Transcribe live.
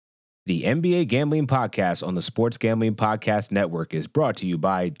The NBA Gambling Podcast on the Sports Gambling Podcast Network is brought to you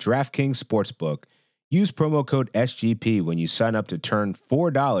by DraftKings Sportsbook. Use promo code SGP when you sign up to turn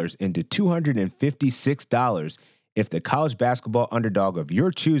 $4 into $256 if the college basketball underdog of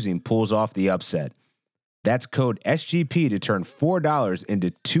your choosing pulls off the upset. That's code SGP to turn $4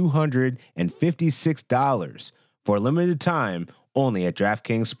 into $256 for a limited time only at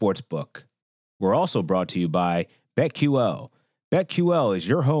DraftKings Sportsbook. We're also brought to you by BetQL. BetQL is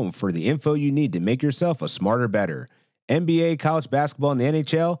your home for the info you need to make yourself a smarter better. NBA, college basketball, and the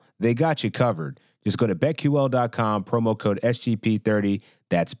NHL, they got you covered. Just go to BetQL.com, promo code SGP30.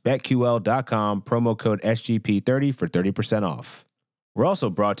 That's BetQL.com, promo code SGP30 for 30% off. We're also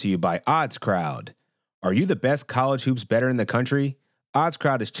brought to you by OddsCrowd. Are you the best college hoops bettor in the country?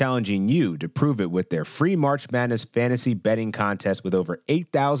 OddsCrowd is challenging you to prove it with their free March Madness fantasy betting contest with over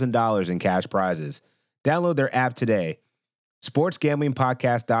 $8,000 in cash prizes. Download their app today.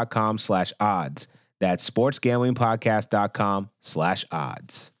 SportsGamblingPodcast.com/odds. That's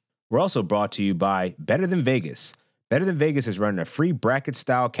SportsGamblingPodcast.com/odds. We're also brought to you by Better Than Vegas. Better Than Vegas is running a free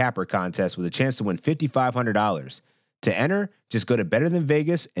bracket-style capper contest with a chance to win $5,500. To enter, just go to Better Than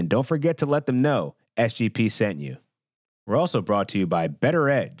Vegas and don't forget to let them know SGP sent you. We're also brought to you by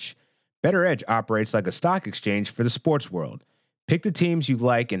Better Edge. Better Edge operates like a stock exchange for the sports world. Pick the teams you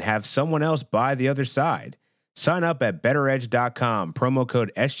like and have someone else buy the other side. Sign up at betteredge.com, promo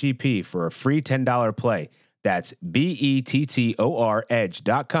code SGP for a free $10 play. That's BETTOR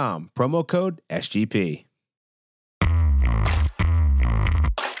edge.com, promo code SGP.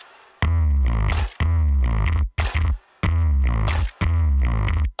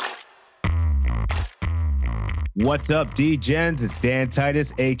 What's up, D-Gens? It's Dan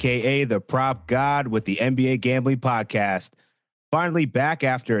Titus, a.k.a. the Prop God with the NBA Gambling Podcast. Finally back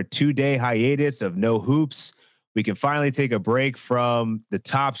after a 2-day hiatus of no hoops. We can finally take a break from the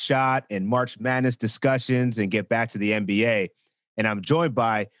Top Shot and March Madness discussions and get back to the NBA. And I'm joined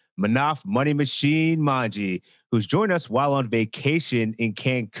by Manaf Money Machine Manji, who's joined us while on vacation in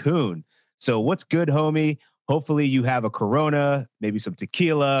Cancun. So what's good, homie? Hopefully you have a Corona, maybe some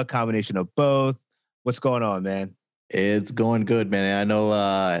tequila, combination of both. What's going on, man? It's going good, man. I know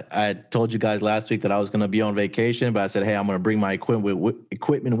I told you guys last week that I was going to be on vacation, but I said, hey, I'm going to bring my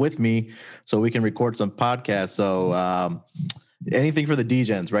equipment with me so we can record some podcasts. So anything for the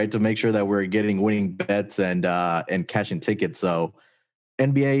D-Gens, right, to make sure that we're getting winning bets and cashing tickets. So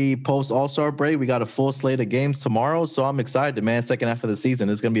NBA post All-Star break, we got a full slate of games tomorrow. So I'm excited, man. Second half of the season,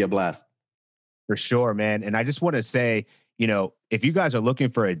 it's going to be a blast. For sure, man. And I just want to say, you know, if you guys are looking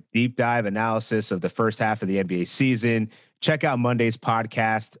for a deep dive analysis of the first half of the NBA season, check out Monday's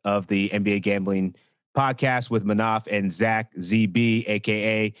podcast of the NBA Gambling Podcast with Manaf and Zach ZB,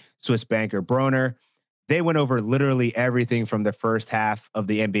 a.k.a. Swiss Banker Broner. They went over literally everything from the first half of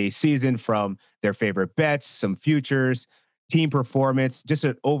the NBA season, from their favorite bets, some futures, team performance, just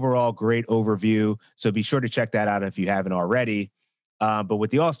an overall great overview. So be sure to check that out if you haven't already. But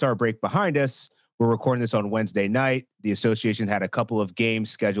with the All-Star break behind us, we're recording this on Wednesday night. The association had a couple of games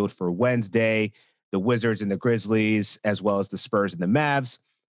scheduled for Wednesday, the Wizards and the Grizzlies, as well as the Spurs and the Mavs.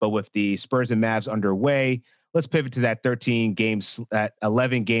 But with the Spurs and Mavs underway, let's pivot to that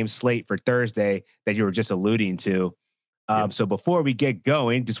 11 game slate for Thursday that you were just alluding to. So before we get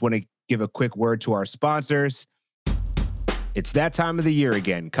going, just want to give a quick word to our sponsors. It's that time of the year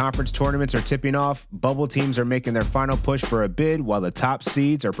again. Conference tournaments are tipping off. Bubble teams are making their final push for a bid, while the top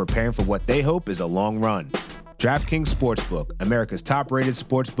seeds are preparing for what they hope is a long run. DraftKings Sportsbook, America's top-rated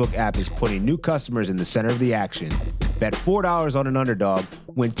sportsbook app, is putting new customers in the center of the action. Bet $4 on an underdog,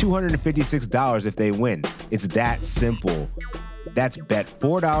 win $256 if they win. It's that simple. That's bet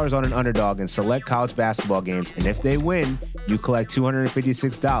 $4 on an underdog in select college basketball games, and if they win, you collect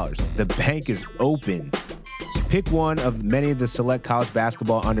 $256. The bank is open. Pick one of many of the select college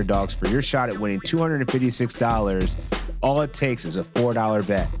basketball underdogs for your shot at winning $256. All it takes is a $4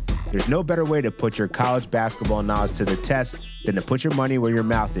 bet. There's no better way to put your college basketball knowledge to the test than to put your money where your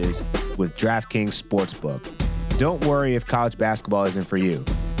mouth is with DraftKings Sportsbook. Don't worry if college basketball isn't for you.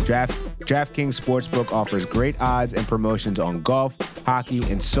 DraftKings Sportsbook offers great odds and promotions on golf, hockey,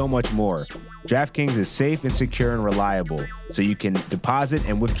 and so much more. DraftKings is safe and secure and reliable, so you can deposit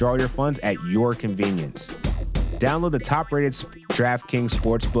and withdraw your funds at your convenience. Download the top-rated DraftKings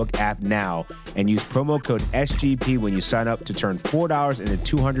Sportsbook app now and use promo code SGP when you sign up to turn $4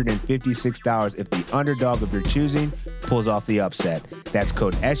 into $256 if the underdog of your choosing pulls off the upset. That's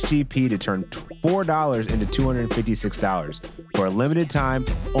code SGP to turn $4 into $256 for a limited time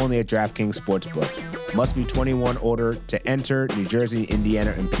only at DraftKings Sportsbook. Must be 21 older to enter. New Jersey,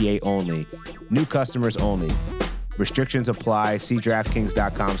 Indiana, and PA only. New customers only. Restrictions apply. See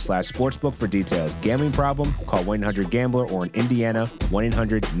DraftKings.com/sportsbook for details. Gambling problem? Call 1-800-GAMBLER or in Indiana,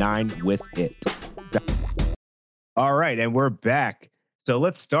 1-800-9-WITH-IT. All right, and we're back. So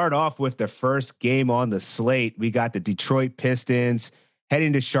let's start off with the first game on the slate. We got the Detroit Pistons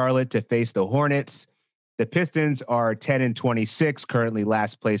heading to Charlotte to face the Hornets. The Pistons are 10-26, currently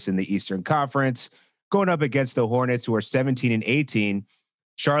last place in the Eastern Conference, going up against the Hornets, who are 17-18.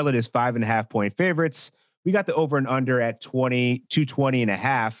 Charlotte is 5.5-point favorites. We got the over and under at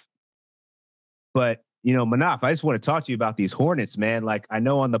 220.5. But, Manaf, I just want to talk to you about these Hornets, man. Like, I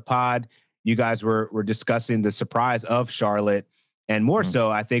know on the pod, you guys were discussing the surprise of Charlotte. And more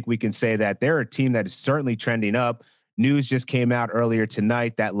so, I think we can say that they're a team that is certainly trending up. News just came out earlier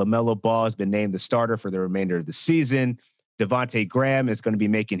tonight that LaMelo Ball has been named the starter for the remainder of the season. Devontae Graham is going to be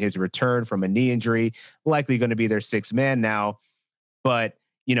making his return from a knee injury, likely going to be their sixth man now. But,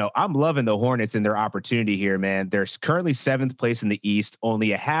 I'm loving the Hornets and their opportunity here, man. They're currently seventh place in the East, only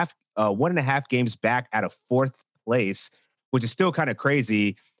 1.5 games back out of fourth place, which is still kind of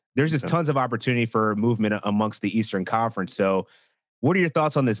crazy. There's just tons of opportunity for movement amongst the Eastern Conference. So what are your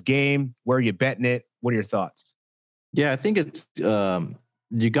thoughts on this game? Where are you betting it? What are your thoughts? Yeah, I think it's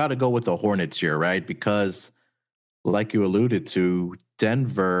you got to go with the Hornets here, right? Because like you alluded to,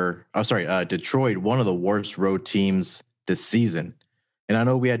 Detroit, one of the worst road teams this season. And I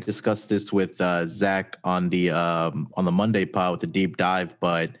know we had discussed this with Zach on the Monday pod with the deep dive,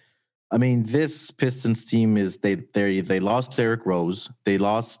 but I mean, this Pistons team is they lost Derrick Rose, they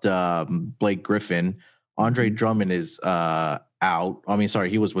lost Blake Griffin, Andre Drummond is out. I mean, sorry,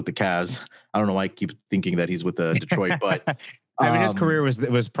 he was with the Cavs. I don't know why I keep thinking that he's with Detroit, but I mean, his career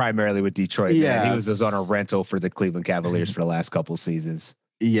was primarily with Detroit. Yeah, man. He was just on a rental for the Cleveland Cavaliers for the last couple seasons.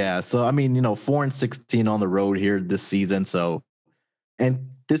 Yeah, so I mean, 4-16 on the road here this season. So, and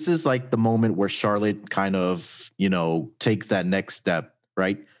this is like the moment where Charlotte kind of takes that next step,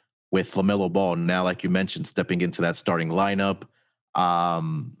 right? With LaMelo Ball now, like you mentioned, stepping into that starting lineup.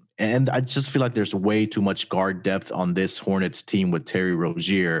 And I just feel like there's way too much guard depth on this Hornets team with Terry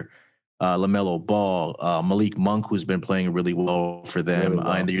Rozier, LaMelo Ball, Malik Monk, who's been playing really well for them. Really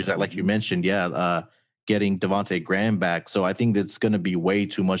well. And there's, like you mentioned, getting Devontae Graham back. So I think that's going to be way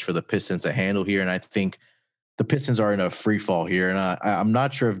too much for the Pistons to handle here. And I think the Pistons are in a free fall here. And I'm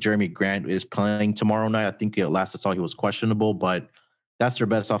not sure if Jeremy Grant is playing tomorrow night. I think last I saw he was questionable, but that's their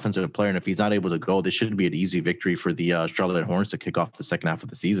best offensive player. And if he's not able to go, this should be an easy victory for the Charlotte Hornets to kick off the second half of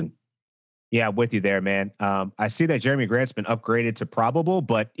the season. Yeah, I'm with you there, man. I see that Jeremy Grant's been upgraded to probable,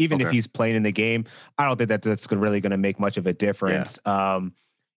 but even if he's playing in the game, I don't think that's really going to make much of a difference. Yeah.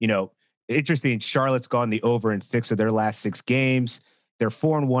 Interesting. Charlotte's gone the over in 6 of their last 6 games. They're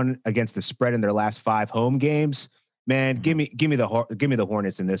 4-1 against the spread in their last 5 home games. Man, give me the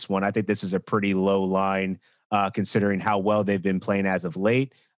Hornets in this one. I think this is a pretty low line, considering how well they've been playing as of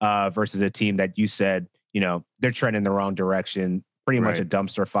late, versus a team that you said, they're trending in the wrong direction. Pretty much a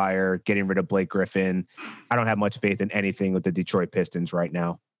dumpster fire, getting rid of Blake Griffin. I don't have much faith in anything with the Detroit Pistons right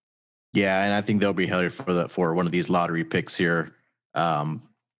now. Yeah, and I think they'll be headed for one of these lottery picks here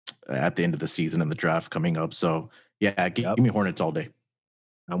at the end of the season and the draft coming up. So, yeah, give me Hornets all day.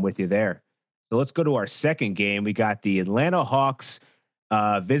 I'm with you there. So let's go to our second game. We got the Atlanta Hawks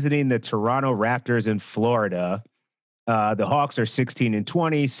visiting the Toronto Raptors in Florida. The Hawks are 16-20,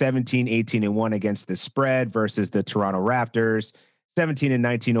 17-18-1 against the spread versus the Toronto Raptors,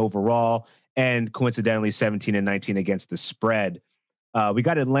 17-19 overall, and coincidentally 17-19 against the spread. We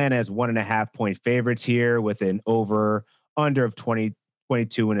got Atlanta as 1.5-point favorites here with an over under of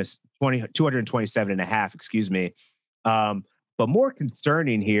 227.5, excuse me. But more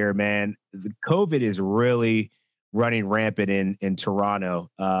concerning here, man, the COVID is really running rampant in Toronto.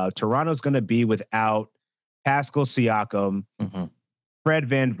 Toronto's going to be without Pascal Siakam, Fred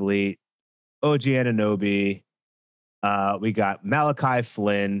VanVleet, OG Anunoby. We got Malachi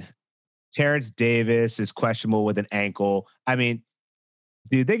Flynn. Terrence Davis is questionable with an ankle. I mean,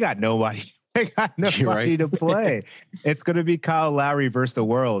 dude, they got nobody. They got nobody to play. It's going to be Kyle Lowry versus the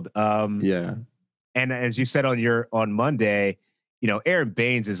world. Yeah. And as you said on Monday, Aaron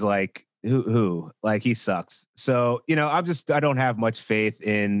Baines is like, who like he sucks. So, I don't have much faith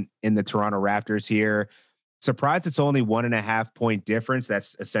in the Toronto Raptors here. Surprised it's only 1.5-point difference.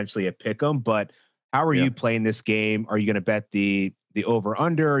 That's essentially a pick 'em. But how are you playing this game? Are you going to bet the over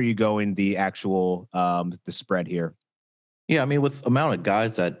under? Or are you going the actual the spread here? Yeah, I mean, with the amount of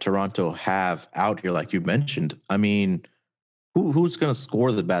guys that Toronto have out here, like you mentioned, I mean, who's going to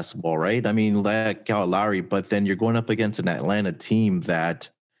score the basketball, right? I mean, like Kyle Lowry, but then you're going up against an Atlanta team that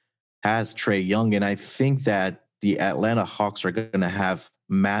has Trae Young, and I think that the Atlanta Hawks are going to have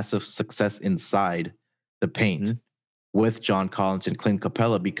massive success inside the paint. with John Collins and Clint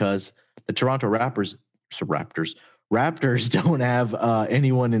Capella because the Toronto Raptors don't have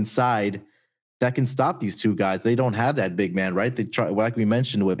anyone inside that can stop these two guys. They don't have that big man, right? They try, like we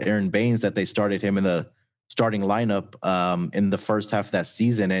mentioned with Aaron Baines, that they started him in the starting lineup in the first half of that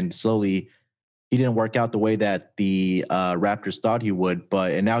season, and slowly he didn't work out the way that the Raptors thought he would.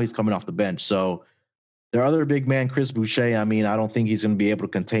 And now he's coming off the bench. So their other big man, Chris Boucher, I mean, I don't think he's going to be able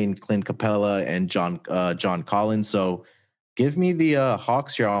to contain Clint Capella and John Collins. So give me the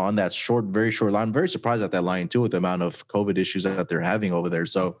Hawks here on that very short line. I'm very surprised at that line too, with the amount of COVID issues that they're having over there.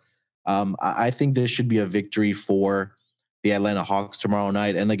 So I think this should be a victory for the Atlanta Hawks tomorrow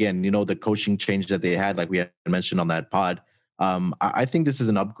night. And again, the coaching change that they had, like we had mentioned on that pod. I think this is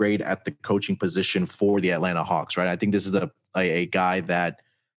an upgrade at the coaching position for the Atlanta Hawks, right? I think this is a guy that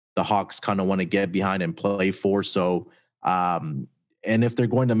the Hawks kind of want to get behind and play for. So, and if they're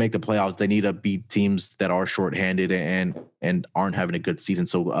going to make the playoffs, they need to beat teams that are shorthanded and aren't having a good season.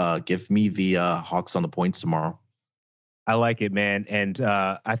 So, give me the Hawks on the points tomorrow. I like it, man, and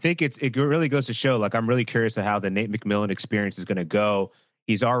I think it really goes to show. Like, I'm really curious to how the Nate McMillan experience is going to go.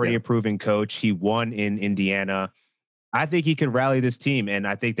 He's already a proven coach. He won in Indiana. I think he can rally this team, and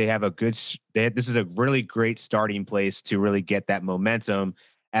I think they have this is a really great starting place to really get that momentum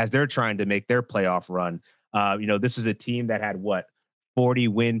as they're trying to make their playoff run. This is a team that had 40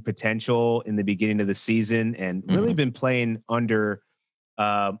 win potential in the beginning of the season, and really been playing under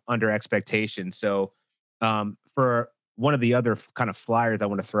expectation. So, for one of the other kind of flyers I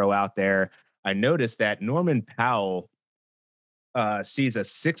want to throw out there, I noticed that Norman Powell sees a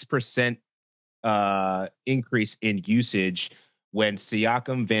 6% increase in usage when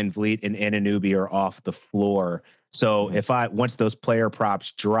Siakam, Van Vliet, and Anunoby are off the floor. So once those player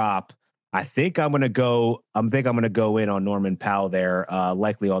props drop, I think I'm gonna go in on Norman Powell there,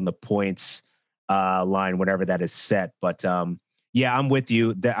 likely on the points line, whatever that is set. But yeah, I'm with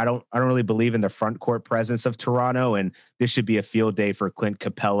you. I don't really believe in the front court presence of Toronto, and this should be a field day for Clint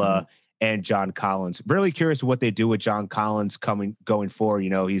Capella and John Collins. Really curious what they do with John Collins going forward.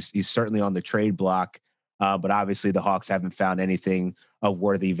 He's certainly on the trade block, but obviously the Hawks haven't found anything of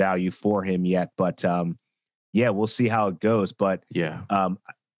worthy value for him yet. But yeah, we'll see how it goes. But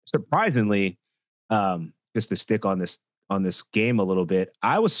surprisingly, just to stick on this game a little bit,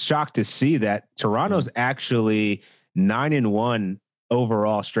 I was shocked to see that Toronto's actually 9-1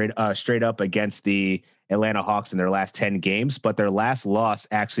 overall straight up against the Atlanta Hawks in their last 10 games, but their last loss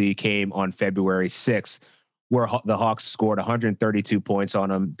actually came on February 6th, where the Hawks scored 132 points on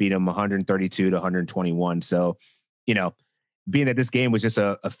them, beat them 132 to 121. So, being that this game was just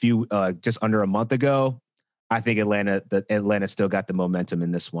just under a month ago, I think Atlanta still got the momentum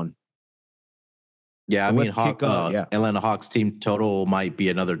in this one. Yeah, I mean, Atlanta Hawks team total might be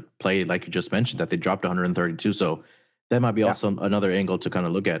another play, like you just mentioned, that they dropped 132. So that might be also another angle to kind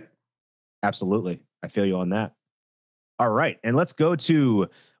of look at. Absolutely. I feel you on that. All right. And let's go to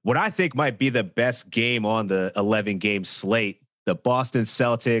what I think might be the best game on the 11-game slate. The Boston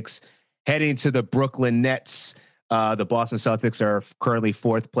Celtics heading to the Brooklyn Nets. The Boston Celtics are currently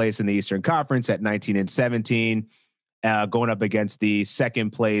 4th place in the Eastern Conference at 19-17, going up against the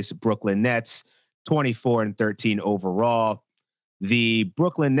 2nd place Brooklyn Nets, 24-13 overall. The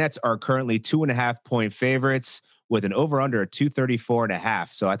Brooklyn Nets are currently 2.5-point favorites with an over under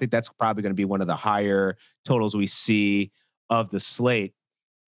 234.5. So I think that's probably going to be one of the higher totals we see of the slate.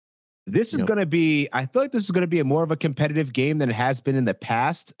 This is going to be, I feel like this is going to be more of a competitive game than it has been in the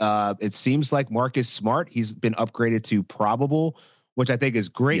past. It seems like Marcus Smart, he's been upgraded to probable, which I think is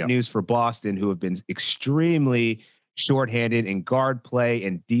great news for Boston, who have been extremely shorthanded in guard play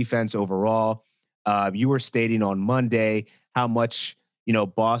and defense overall. You were stating on Monday how much,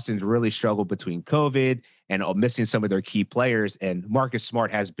 Boston's really struggled between COVID and missing some of their key players, and Marcus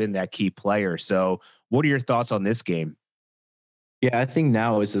Smart has been that key player. So what are your thoughts on this game? Yeah, I think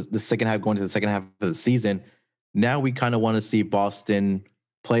now is the second half, going to the second half of the season. Now we kind of want to see Boston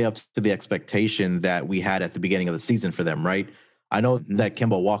play up to the expectation that we had at the beginning of the season for them, right? I know that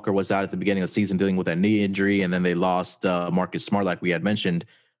Kemba Walker was out at the beginning of the season dealing with a knee injury, and then they lost Marcus Smart, like we had mentioned,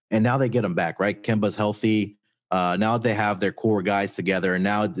 and now they get him back, right? Kemba's healthy. Now they have their core guys together, and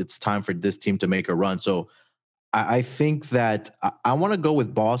now it's time for this team to make a run. So I think that I want to go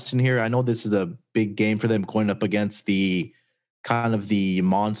with Boston here. I know this is a big game for them going up against the kind of the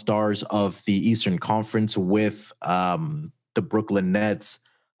monsters of the Eastern Conference with the Brooklyn Nets.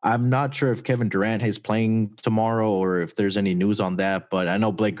 I'm not sure if Kevin Durant is playing tomorrow or if there's any news on that, but I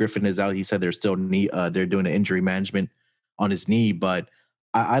know Blake Griffin is out. He said they're still they're doing an injury management on his knee, but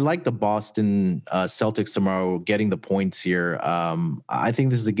I like the Boston Celtics tomorrow getting the points here. I think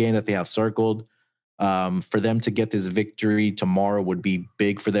this is a game that they have circled. For them to get this victory tomorrow would be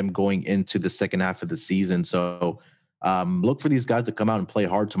big for them going into the second half of the season. So look for these guys to come out and play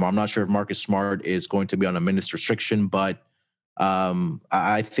hard tomorrow. I'm not sure if Marcus Smart is going to be on a minutes restriction, but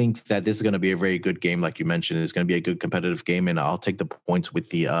I think that this is going to be a very good game. Like you mentioned, it's going to be a good competitive game, and I'll take the points with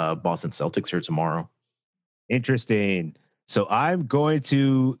the Boston Celtics here tomorrow. Interesting. So I'm going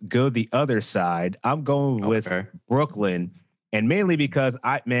to go the other side. I'm going with Brooklyn, and mainly because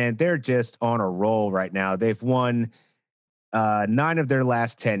they're just on a roll right now. They've won 9 of their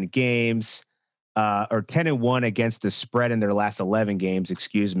last 10 games, or 10-1 against the spread in their last 11 games,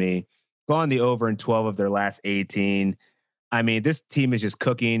 excuse me. Gone the over in 12 of their last 18. I mean, this team is just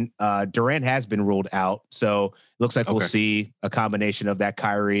cooking. Durant has been ruled out, so it looks like we'll see a combination of that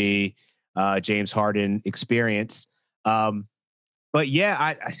Kyrie, James Harden experience. But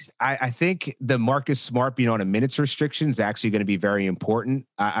yeah, I think the Marcus Smart being on a minutes restriction is actually going to be very important.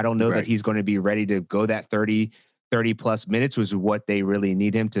 I don't know that he's going to be ready to go that 30 plus minutes, was what they really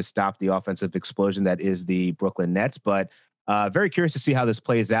need him to stop the offensive explosion that is the Brooklyn Nets. But very curious to see how this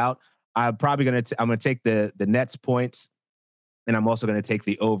plays out. I'm probably going to take the Nets points, and I'm also going to take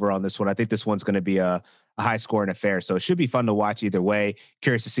the over on this one. I think this one's going to be a high scoring affair. So it should be fun to watch either way.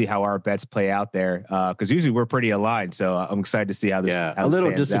 Curious to see how our bets play out there. Cause usually we're pretty aligned. So I'm excited to see how this, a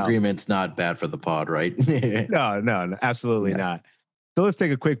little disagreement's not bad for the pod, right? No, absolutely not. So let's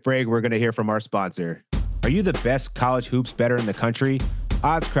take a quick break. We're going to hear from our sponsor. Are you the best college hoops bettor in the country?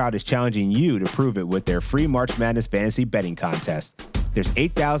 OddsCrowd is challenging you to prove it with their free March Madness fantasy betting contest. There's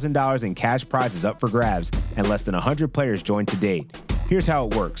 $8,000 in cash prizes up for grabs, and less than 100 players joined to date. Here's how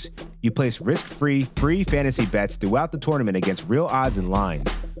it works. You place risk-free, free fantasy bets throughout the tournament against real odds and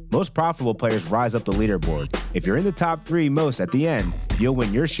lines. Most profitable players rise up the leaderboard. If you're in the top 3 most at the end, you'll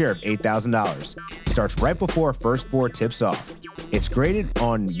win your share of $8,000. Starts right before first 4 tips off. It's graded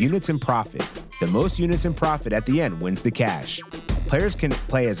on units and profit. The most units and profit at the end wins the cash. Players can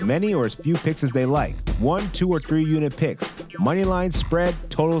play as many or as few picks as they like. 1, 2, or 3 unit picks. Money line, spread,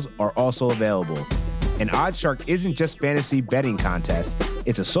 totals are also available. And OddsShark isn't just fantasy betting contest.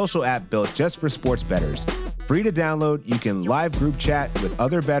 It's a social app built just for sports bettors. Free to download, you can live group chat with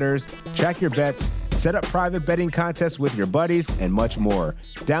other bettors, track your bets, set up private betting contests with your buddies, and much more.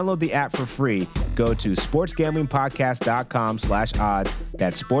 Download the app for free. Go to sportsgamblingpodcast.com/odds.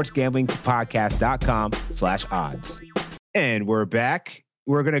 That's sportsgamblingpodcast.com/odds. And we're back.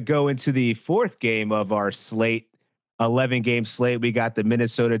 We're going to go into the 4th game of our slate, 11-game slate. We got the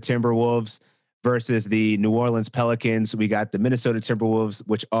Minnesota Timberwolves versus the New Orleans Pelicans. We got the Minnesota Timberwolves,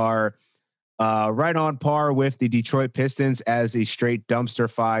 which are right on par with the Detroit Pistons as a straight dumpster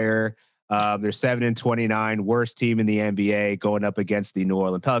fire. They're 7-29, worst team in the NBA, going up against the New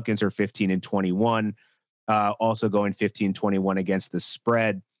Orleans Pelicans, are 15-21, also going 15-21 against the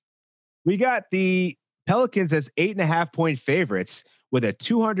spread. We got the Pelicans as 8.5-point favorites with a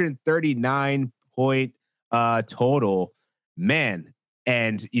 239 point total. Man,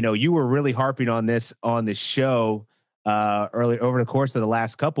 and you were really harping on this on the show early over the course of the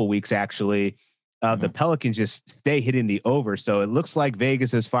last couple weeks, actually. The Pelicans just stay hitting the over. So it looks like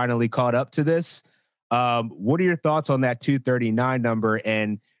Vegas has finally caught up to this. What are your thoughts on that 239 number?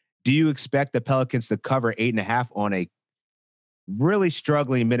 And do you expect the Pelicans to cover 8.5 on a really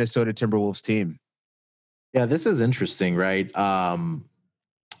struggling Minnesota Timberwolves team? Yeah, this is interesting, right? I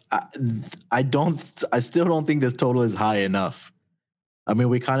still don't think this total is high enough. I mean,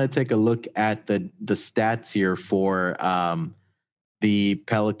 we kind of take a look at the stats here for the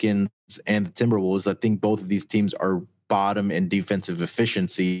Pelicans and the Timberwolves. I think both of these teams are bottom in defensive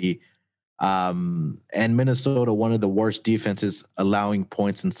efficiency. And Minnesota, one of the worst defenses allowing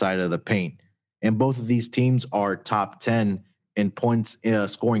points inside of the paint. And both of these teams are top 10 in points,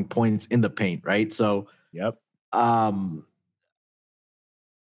 scoring points in the paint, right? So, yep. I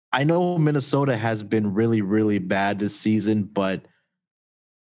know Minnesota has been really, really bad this season, but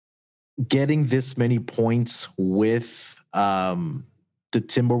getting this many points with the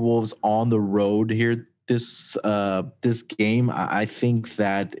Timberwolves on the road here this game, I think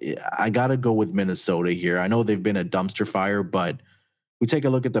that I got to go with Minnesota here. I know they've been a dumpster fire, but we take a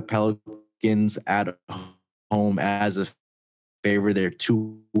look at the Pelicans at home as a favorite. They're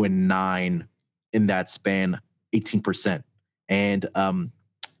 2-9 in that span, 18%. And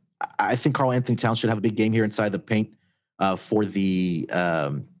I think Karl-Anthony Towns should have a big game here inside the paint for the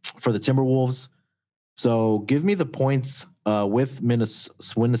Timberwolves. So give me the points with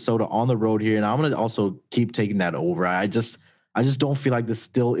Minnesota on the road here, and I'm going to also keep taking that over. I just don't feel like this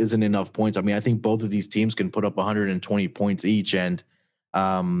still isn't enough points. I mean, I think both of these teams can put up 120 points each, and so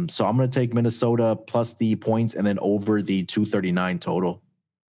I'm going to take Minnesota plus the points and then over the 239 total.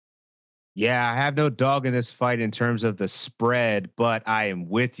 Yeah, I have no dog in this fight in terms of the spread, but I am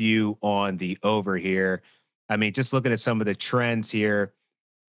with you on the over here. I mean, just looking at some of the trends here,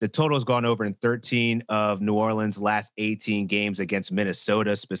 the total's gone over in 13 of New Orleans' last 18 games against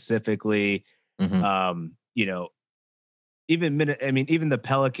Minnesota specifically. Hmm. You know, even the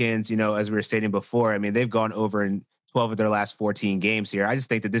Pelicans, as we were stating before, I mean, they've gone over in 12 of their last 14 games here. I just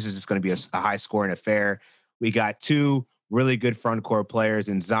think that this is just going to be a high scoring affair. We got two really good front court players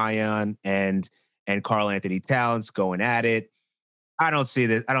in Zion and Carl Anthony Towns going at it. I don't see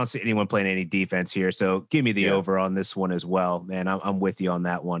that. I don't see anyone playing any defense here. So give me the Yeah. over on this one as well, man. I'm with you on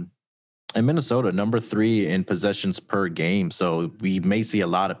that one. And Minnesota, number 3 in possessions per game. So we may see a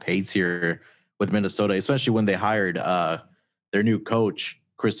lot of pace here with Minnesota, especially when they hired their new coach,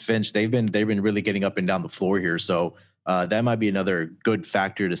 Chris Finch. They've been really getting up and down the floor here. So that might be another good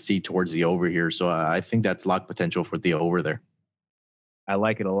factor to see towards the over here. So I think that's lock potential for the over there. I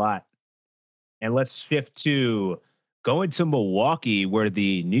like it a lot. And let's shift to going to Milwaukee, where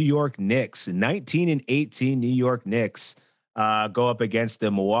the New York Knicks, 19 and 18 New York Knicks, go up against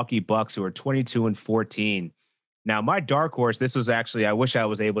the Milwaukee Bucks, who are 22 and 14. Now, my dark horse, this was actually, I wish I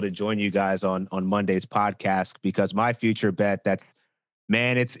was able to join you guys on Monday's podcast, because my future bet, that's,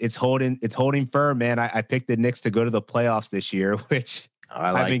 man, it's holding firm, man. I picked the Knicks to go to the playoffs this year, which I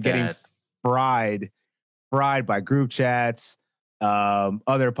I've been like getting that. fried fried by group chats,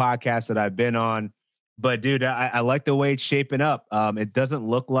 other podcasts that I've been on. But dude, I like the way it's shaping up. It doesn't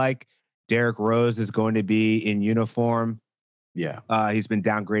look like Derrick Rose is going to be in uniform. Yeah. He's been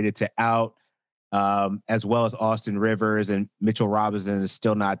downgraded to out, as well as Austin Rivers, and Mitchell Robinson is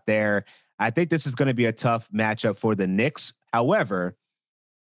still not there. I think this is going to be a tough matchup for the Knicks. However,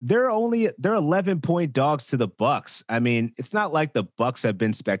 they're 11-point dogs to the Bucks. I mean, it's not like the Bucks have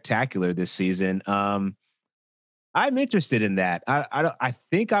been spectacular this season. I'm interested in that. I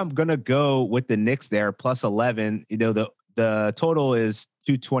think I'm gonna go with the Knicks there plus 11. The total is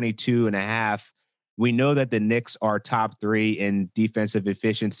 222 and a half. We know that the Knicks are top 3 in defensive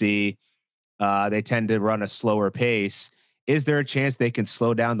efficiency. They tend to run a slower pace. Is there a chance they can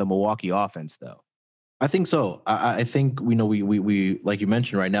slow down the Milwaukee offense though? I think so. I think we like you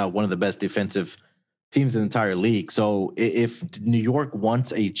mentioned right now, one of the best defensive teams in the entire league. So if New York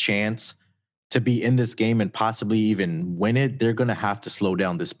wants a chance to be in this game and possibly even win it, they're going to have to slow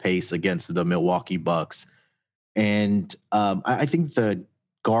down this pace against the Milwaukee Bucks. And I think the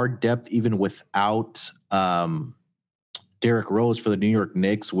guard depth, even without Derrick Rose for the New York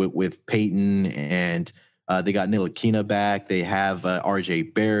Knicks, with Peyton and they got Ntilikina back. They have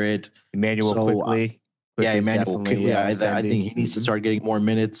RJ Barrett. Emmanuel So quickly. yeah, Quickly's Emmanuel definitely Quickley. I ascending. think he needs to Mhm. start getting more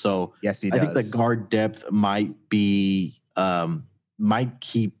minutes. So Yes, he I think the does. guard depth might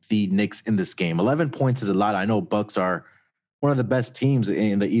keep the Knicks in this game. 11 points is a lot. I know Bucks are one of the best teams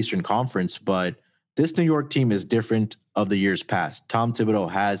in the Eastern Conference, but this New York team is different of the years past. Tom Thibodeau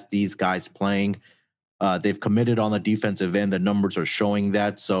has these guys playing. They've committed on the defensive end. The numbers are showing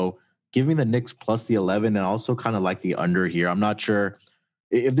that. So giving the Knicks plus the 11 and also kind of like the under here. I'm not sure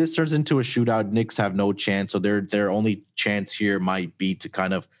if this turns into a shootout. Knicks have no chance. So their only chance here might be to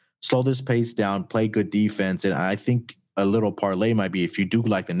kind of slow this pace down, play good defense. And I think a little parlay might be, if you do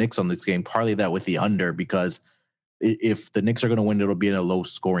like the Knicks on this game, parlay that with the under, because if the Knicks are going to win, it'll be in a low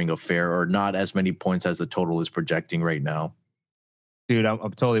scoring affair or not as many points as the total is projecting right now. Dude, I'm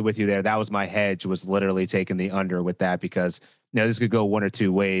totally with you there. That was my hedge, was literally taking the under with that, because this could go one or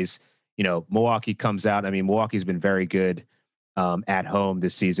two ways. Milwaukee comes out. I mean, Milwaukee's been very good at home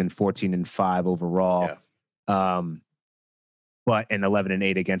this season, 14 and 5 overall, Yeah. um, but and 11 and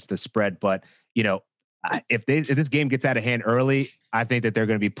 8 against the spread. But if this game gets out of hand early, I think that they're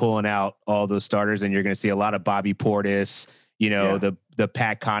going to be pulling out all those starters, and you're going to see a lot of Bobby Portis, Yeah. the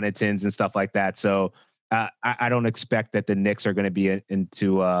Pat Connaughtons and stuff like that. So I don't expect that the Knicks are going to be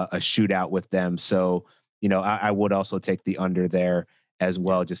into a shootout with them. So I would also take the under there as Yeah.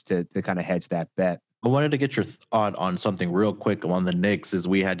 well, just to kind of hedge that bet. I wanted to get your thought on something real quick on the Knicks, as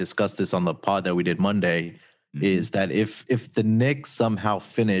we had discussed this on the pod that we did Monday, Mhm. is that if the Knicks somehow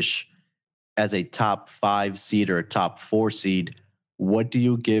finish as a top 5 seed or a top 4 seed, what do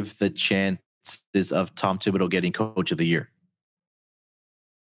you give the chances of Tom Thibodeau getting Coach of the Year?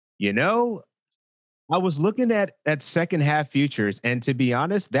 You know, I was looking at second half futures, and to be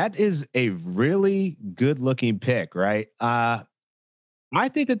honest, that is a really good looking pick, right? I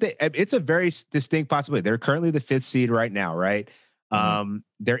think that it's a very distinct possibility. They're currently the 5th seed right now, right? Mhm.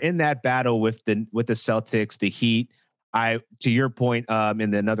 They're in that battle with the Celtics, the Heat. To your point,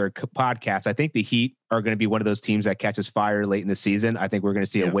 in another podcast, I think the Heat are going to be one of those teams that catches fire late in the season. I think we're going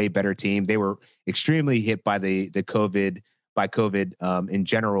to see a Yeah. way better team. They were extremely hit by the COVID in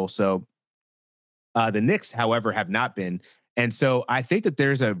general. So The Knicks, however, have not been. And so I think that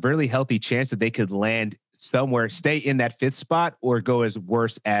there's a really healthy chance that they could land somewhere, stay in that fifth spot, or go as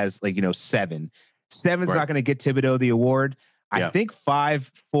worse as like, 7. Seven's Right. not going to get Thibodeau the award. I Yeah. think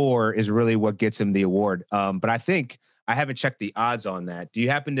 5-4 is really what gets him the award. But I think I haven't checked the odds on that. Do you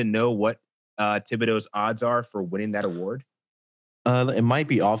happen to know what Thibodeau's odds are for winning that award? It might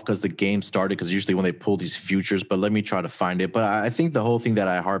be off because the game started, because usually when they pull these futures, but let me try to find it. But I think the whole thing that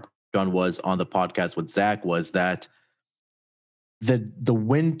I harped on was on the podcast with Zach was that the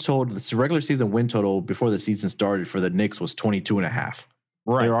win total, the regular season win total before the season started for the Knicks was 22.5.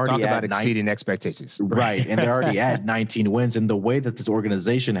 Right. They're already Talk about at exceeding expectations. right, and they're already at 19 wins. And the way that this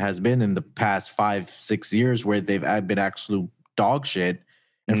organization has been in the past 5-6 years, where they've been absolute dog shit,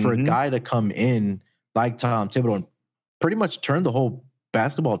 and for a guy to come in like Tom Thibodeau and pretty much turn the whole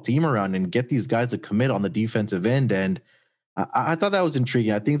basketball team around and get these guys to commit on the defensive end, and I thought that was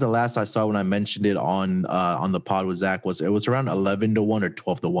intriguing. I think the last I saw when I mentioned it on the pod with Zach was around 11-1 or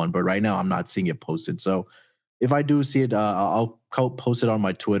 12-1, but right now I'm not seeing it posted. So if I do see it, I'll post it on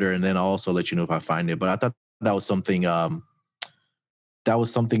my Twitter, and then I'll also let you know if I find it. But I thought that was something that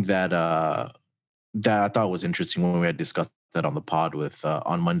I thought was interesting when we had discussed that on the pod with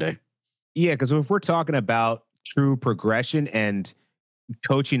on Monday. Yeah, because if we're talking about true progression and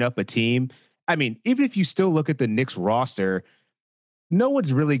coaching up a team, I mean, even if you still look at the Knicks roster, no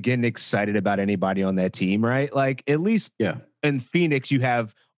one's really getting excited about anybody on that team, right? Like, at least in Phoenix, you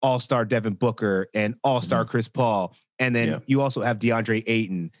have all-star Devin Booker and all-star Chris Paul, and then you also have DeAndre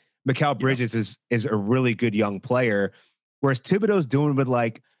Ayton. Mikal Bridges is a really good young player, whereas Thibodeau's doing with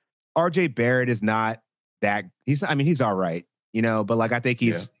like RJ Barrett is not that. He's all right, but like I think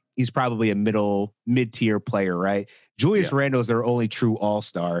he's probably a mid-tier player, right? Julius Randle is their only true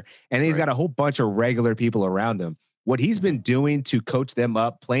all-star, and he's got a whole bunch of regular people around him. What he's been doing to coach them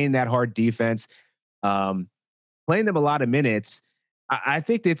up, playing that hard defense, playing them a lot of minutes, I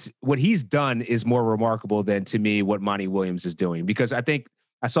think that's what he's done is more remarkable than, to me, what Monty Williams is doing. Because I think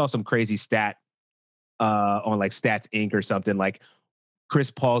I saw some crazy stat on like Stats Inc. or something, like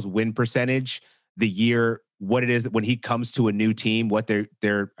Chris Paul's win percentage the year, what it is when he comes to a new team, what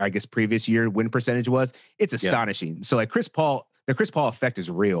their I guess previous year win percentage was. It's astonishing. So like the Chris Paul effect is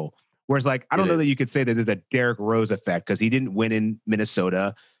real. Whereas like I don't know that you could say that there's a Derrick Rose effect, because he didn't win in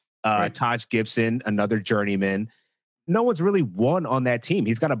Minnesota. Taj Gibson, another journeyman. No one's really won on that team.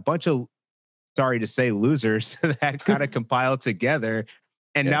 He's got a bunch of, sorry to say, losers that kind of compiled together,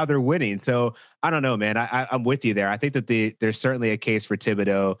 and now they're winning. So I don't know, man. I'm with you there. I think that there's certainly a case for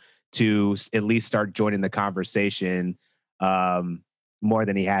Thibodeau to at least start joining the conversation more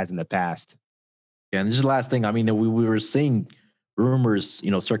than he has in the past. Yeah, and this is the last thing. I mean, we were seeing rumors,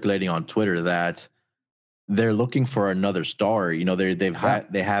 circulating on Twitter that they're looking for another star.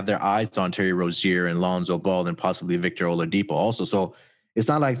 They have their eyes on Terry Rozier and Lonzo Ball and possibly Victor Oladipo also. So it's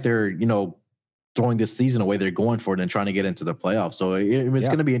not like they're throwing this season away. They're going for it and trying to get into the playoffs. So it's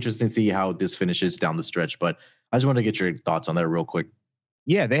going to be interesting to see how this finishes down the stretch. But I just want to get your thoughts on that real quick.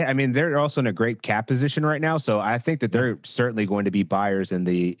 Yeah, they're also in a great cap position right now. So I think that they're certainly going to be buyers in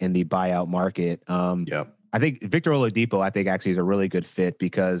the buyout market. I think Victor Oladipo, actually is a really good fit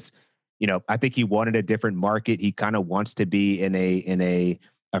because, I think he wanted a different market. He kind of wants to be in a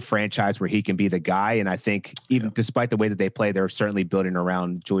franchise where he can be the guy. And I think even despite the way that they play, they're certainly building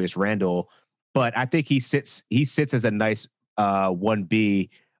around Julius Randle. But I think he sits as a nice 1B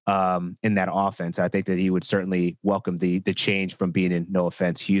in that offense. I think that he would certainly welcome the change from being in, no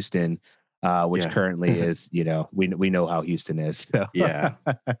offense, Houston, which currently is, we know how Houston is. So. Yeah.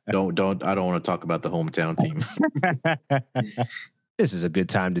 I don't want to talk about the hometown team. This is a good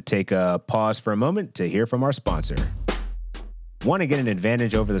time to take a pause for a moment to hear from our sponsor. Want to get an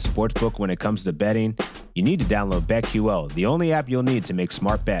advantage over the sportsbook when it comes to betting? You need to download BetQL, the only app you'll need to make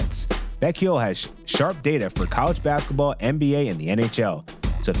smart bets. BetQL has sharp data for college basketball, NBA, and the NHL.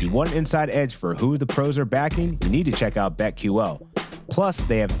 So if you want an inside edge for who the pros are backing, you need to check out BetQL. Plus,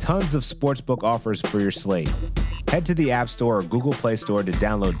 they have tons of sportsbook offers for your slate. Head to the App Store or Google Play Store to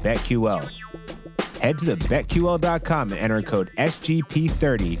download BetQL. Head to the BetQL.com and enter code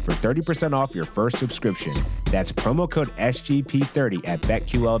SGP30 for 30% off your first subscription. That's promo code SGP30 at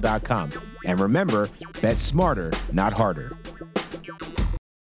BetQL.com. And remember, bet smarter, not harder.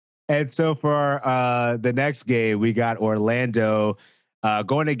 And so for the next game, we got Orlando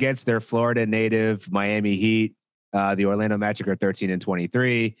going against their Florida native Miami Heat. The Orlando Magic are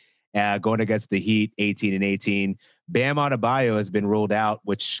 13-23, going against the Heat 18-18. Bam Adebayo has been ruled out,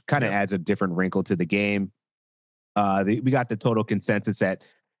 which kind of adds a different wrinkle to the game. We got the total consensus at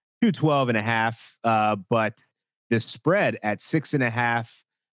 212.5, but the spread at 6.5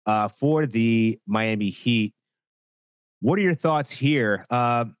 for the Miami Heat. What are your thoughts here?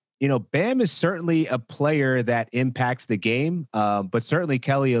 Bam is certainly a player that impacts the game, but certainly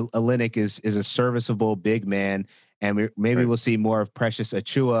Kelly Olynyk is a serviceable big man, and maybe we'll see more of Precious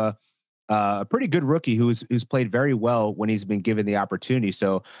Achua, a pretty good rookie who's played very well when he's been given the opportunity.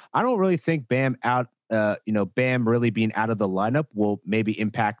 So I don't really think Bam Bam really being out of the lineup will maybe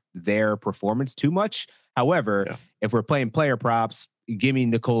impact their performance too much. However, if we're playing player props, give me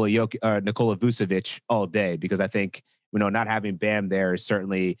Nikola Vucevic all day, because I think not having Bam there is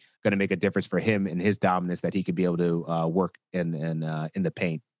certainly going to make a difference for him and his dominance that he could be able to work in the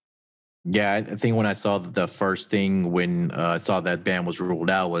paint. Yeah, I think when I saw the first thing when I saw that Bam was ruled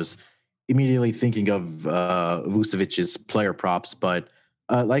out was immediately thinking of Vucevic's player props. But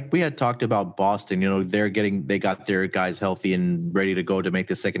like we had talked about Boston, they got their guys healthy and ready to go to make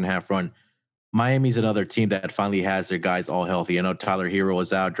the second half run. Miami's another team that finally has their guys all healthy. Tyler Hero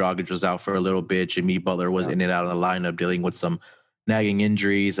was out, Dragic was out for a little bit, Jimmy Butler was in and out of the lineup dealing with some nagging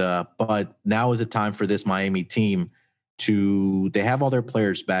injuries. But now is the time for this Miami team they have all their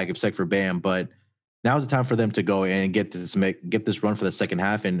players back except for Bam, but now is the time for them to go and get this run for the second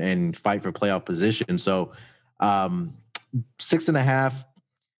half and fight for playoff position. So 6.5.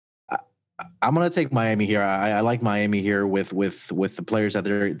 I'm gonna take Miami here. I like Miami here with the players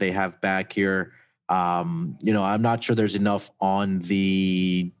that they have back here. I'm not sure there's enough on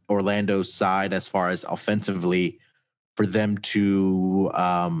the Orlando side as far as offensively for them to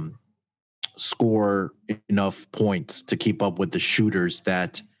score enough points to keep up with the shooters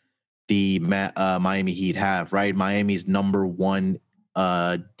that the Miami Heat have. Right, Miami's number one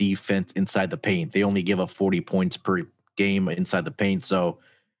defense inside the paint. They only give up 40 points per game inside the paint. So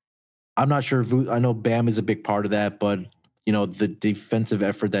I'm not sure. I know Bam is a big part of that, but the defensive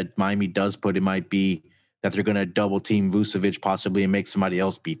effort that Miami does put, it might be that they're going to double team Vucevic possibly and make somebody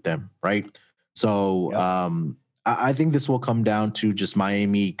else beat them, right? So I think this will come down to just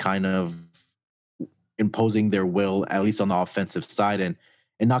Miami kind of imposing their will, at least on the offensive side, and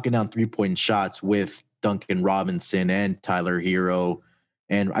knocking down 3-point shots with Duncan Robinson and Tyler Hero.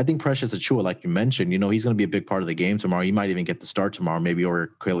 And I think Precious Achua, like you mentioned, he's going to be a big part of the game tomorrow. He might even get the start tomorrow, maybe,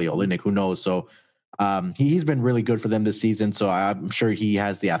 or Kelly Olynyk, who knows? So he's been really good for them this season. So I'm sure he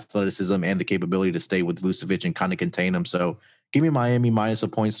has the athleticism and the capability to stay with Vucevic and kind of contain him. So give me Miami minus the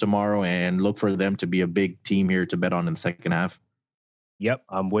points tomorrow and look for them to be a big team here to bet on in the second half. Yep,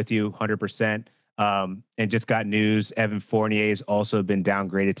 I'm with you 100%. And just got news, Evan Fournier's also been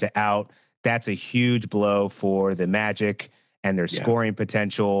downgraded to out. That's a huge blow for the Magic and their scoring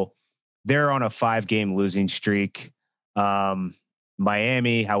potential. They're on a 5-game losing streak.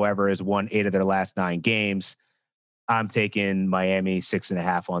 Miami, however, has won 8 of their last 9 games. I'm taking Miami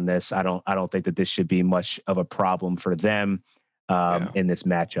 6.5 on this. I don't think that this should be much of a problem for them in this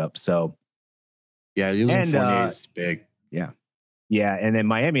matchup. So losing Fournier is big. Yeah, and then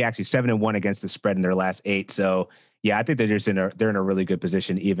Miami actually 7-1 against the spread in their last 8. So I think they're in a really good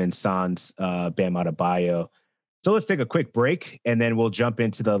position, even sans Bam Adebayo. So let's take a quick break, and then we'll jump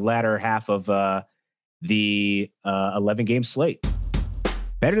into the latter half of the 11-game slate.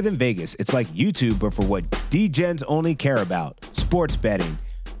 Better Than Vegas. It's like YouTube, but for what D-Gens only care about: sports betting.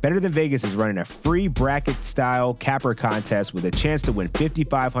 Better Than Vegas is running a free bracket-style capper contest with a chance to win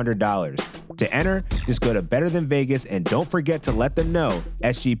 $5,500. To enter, just go to Better Than Vegas and don't forget to let them know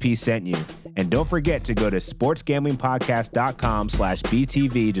SGP sent you. And don't forget to go to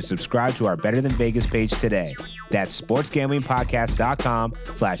sportsgamblingpodcast.com/BTV to subscribe to our Better Than Vegas page today. That's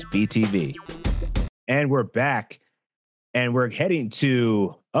sportsgamblingpodcast.com/BTV. And we're back. And we're heading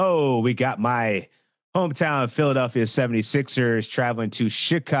to, we got my hometown Philadelphia 76ers traveling to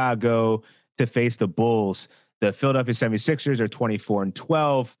Chicago to face the Bulls. The Philadelphia 76ers are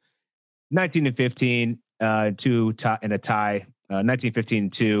 24-12, 19-15, 2 in a tie,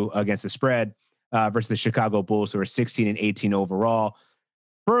 19-15-2 against the spread versus the Chicago Bulls, who are 16-18 overall,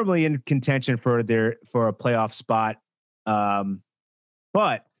 firmly in contention for a playoff spot.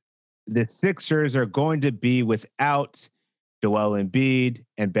 But the Sixers are going to be without Joel Embiid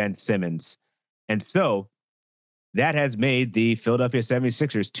and Ben Simmons. And so that has made the Philadelphia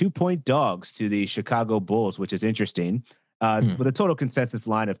 76ers 2-point dogs to the Chicago Bulls, which is interesting, with a total consensus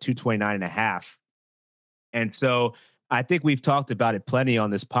line of 229.5. And so I think we've talked about it plenty on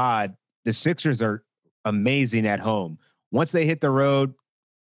this pod. The Sixers are amazing at home. Once they hit the road,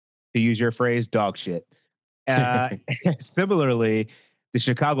 to use your phrase, dog shit. Similarly, the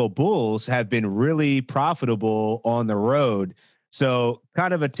Chicago Bulls have been really profitable on the road. So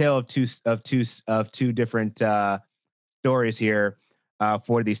kind of a tale of two different stories here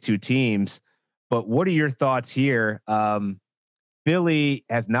for these two teams. But what are your thoughts here? Philly Philly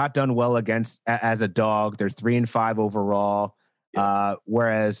has not done well as a dog. They're 3-5 overall,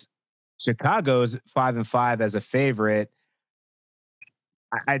 whereas Chicago's 5-5 as a favorite.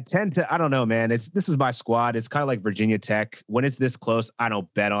 I tend to, I don't know, man. This is my squad. It's kind of like Virginia Tech. When it's this close, I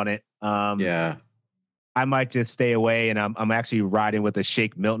don't bet on it. I might just stay away, and I'm actually riding with a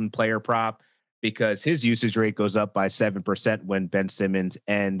Shake Milton player prop because his usage rate goes up by 7% when Ben Simmons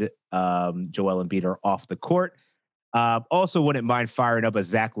and Joel Embiid are off the court. Also, wouldn't mind firing up a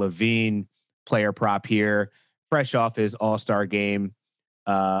Zach LaVine player prop here, fresh off his All-Star game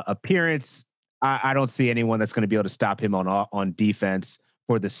appearance. I don't see anyone that's going to be able to stop him on defense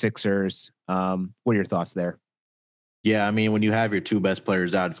for the Sixers. What are your thoughts there? Yeah, I mean, when you have your two best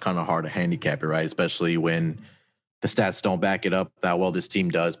players out, it's kind of hard to handicap it, right? Especially when the stats don't back it up that well this team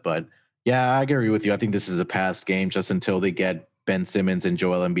does. But yeah, I agree with you. I think this is a past game just until they get Ben Simmons and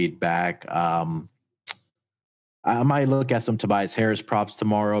Joel Embiid back. I might look at some Tobias Harris props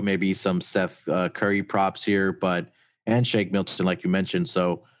tomorrow, maybe some Seth Curry props here, and Shake Milton, like you mentioned.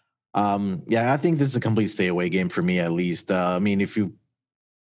 So, I think this is a complete stay away game for me, at least. I mean, if you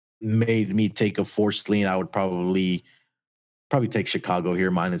made me take a forced lean, I would probably take Chicago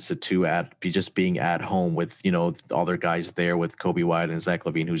here -2 just being at home with, all their guys there with Kobe White and Zach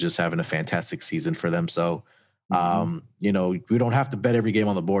LaVine, who's just having a fantastic season for them. So, we don't have to bet every game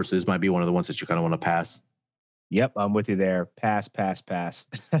on the board. So this might be one of the ones that you kind of want to pass. Yep. I'm with you there. Pass.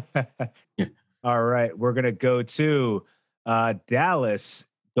 Yeah. All right. We're going to go to Dallas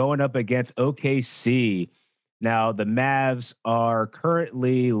going up against OKC. Now, the Mavs are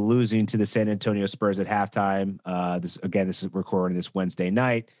currently losing to the San Antonio Spurs at halftime. This is recording this Wednesday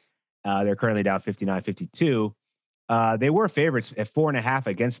night. They're currently down 59-52. They were favorites at 4.5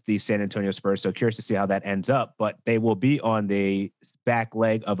 against the San Antonio Spurs, so curious to see how that ends up. But they will be on the back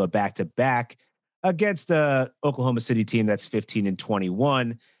leg of a back-to-back against the Oklahoma City team that's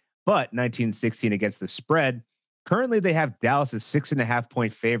 15-21, but 19-16 against the spread. Currently, they have Dallas as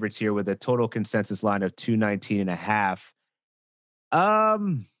 6.5-point favorites here with a total consensus line of 219.5. I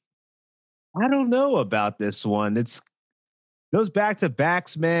don't know about this one. It's those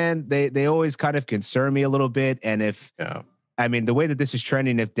back-to-backs, man. They always kind of concern me a little bit. And the way that this is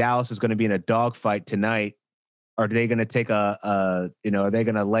trending, if Dallas is going to be in a dogfight tonight, are they going to take are they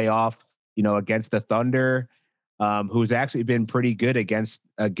going to lay off, against the Thunder, who's actually been pretty good against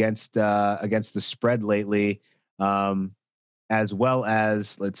the spread lately? As well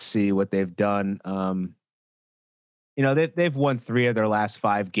as, let's see what they've done. They've won 3 of their last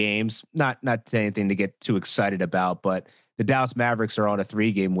 5 games. Not anything to get too excited about, but the Dallas Mavericks are on a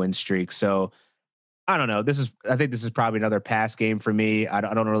 3-game win streak. So I don't know. I think this is probably another pass game for me. I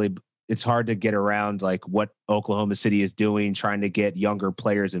don't really. It's hard to get around like what Oklahoma City is doing, trying to get younger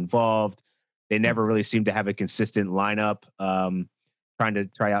players involved. They never really seem to have a consistent lineup. Trying to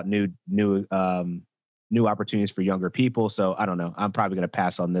try out new opportunities for younger people. So I don't know. I'm probably going to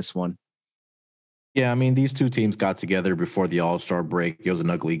pass on this one. Yeah, I mean, these two teams got together before the All-Star break. It was an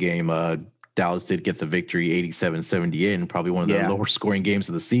ugly game. Dallas did get the victory 87-78, probably one of the lower scoring games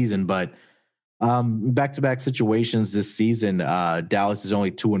of the season. But back-to-back situations this season, Dallas is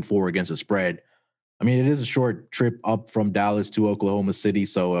only 2-4 against the spread. I mean, it is a short trip up from Dallas to Oklahoma City.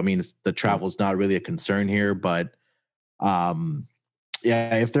 So, I mean, the travel is not really a concern here. But,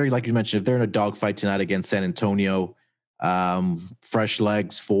 if they're, like you mentioned, if they're in a dogfight tonight against San Antonio, fresh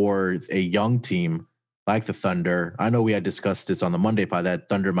legs for a young team like the Thunder. I know we had discussed this on the Monday pod that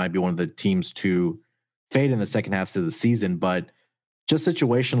Thunder might be one of the teams to fade in the second half of the season, but just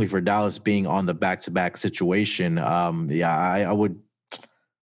situationally for Dallas being on the back-to-back situation, I would,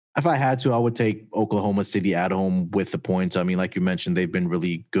 if I had to, I would take Oklahoma City at home with the points. I mean, like you mentioned, they've been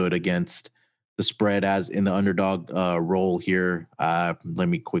really good against the spread as in the underdog role here. Let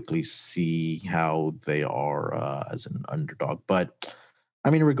me quickly see how they are as an underdog. But I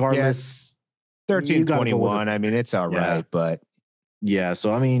mean, regardless, 13-21. I mean, it's all right, but yeah.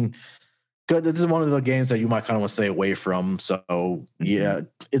 So I mean, good. This is one of the games that you might kind of want to stay away from. So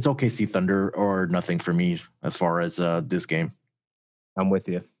it's OKC Thunder or nothing for me as far as this game. I'm with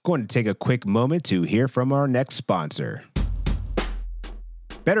you. Going to take a quick moment to hear from our next sponsor.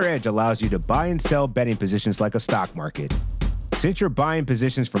 BettorEdge allows you to buy and sell betting positions like a stock market. Since you're buying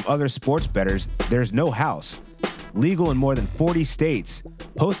positions from other sports bettors, there's no house. Legal in more than 40 states.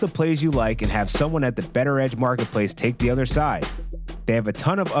 Post the plays you like and have someone at the BettorEdge marketplace take the other side. They have a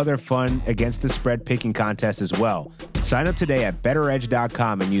ton of other fun against the spread picking contests as well. Sign up today at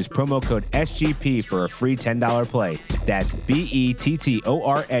BettorEdge.com and use promo code SGP for a free $10 play. That's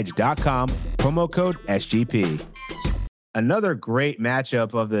BETTOR Edge.com, promo code SGP. Another great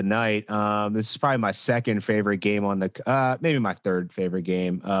matchup of the night. This is probably my second favorite game on the, maybe my third favorite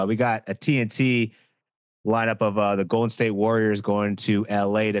game. We got a TNT lineup of the Golden State Warriors going to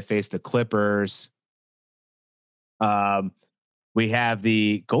LA to face the Clippers. Um, we have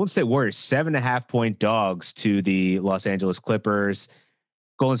the Golden State Warriors 7.5 point dogs to the Los Angeles Clippers.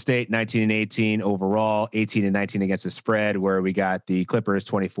 Golden State 19-18 overall, 18-19 against the spread, where we got the Clippers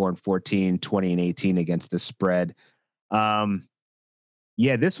 24-14, 20-18 against the spread.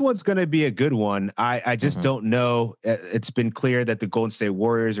 Yeah, this one's going to be a good one. I just don't know. It's been clear that the Golden State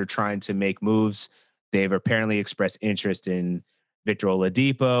Warriors are trying to make moves. They've apparently expressed interest in Victor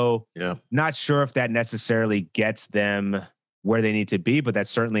Oladipo. Yeah. Not sure if that necessarily gets them where they need to be, but that's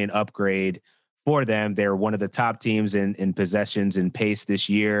certainly an upgrade for them. They're one of the top teams in possessions and pace this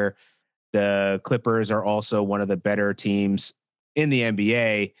year. The Clippers are also one of the better teams in the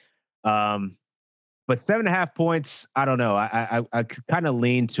NBA. But 7.5 points, I don't know. I kind of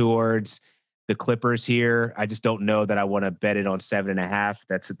lean towards the Clippers here. I just don't know that I want to bet it on 7.5.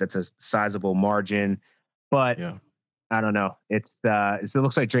 That's a sizable margin, but Yeah. I don't know. It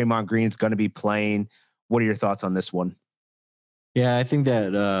looks like Draymond Green's going to be playing. What are your thoughts on this one? Yeah, I think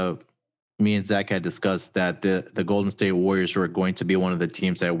that me and Zach had discussed that the Golden State Warriors are going to be one of the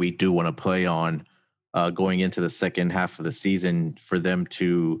teams that we do want to play on going into the second half of the season for them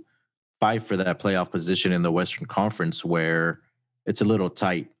to fight for that playoff position in the Western Conference where it's a little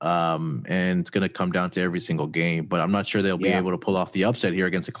tight and it's going to come down to every single game. But I'm not sure they'll be able to pull off the upset here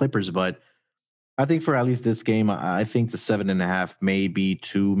against the Clippers. But I think for at least this game, I think the 7.5 may be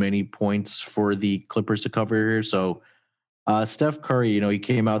too many points for the Clippers to cover here. So Steph Curry, he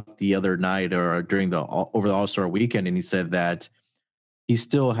came out the other night or during over the All-Star weekend, and he said that he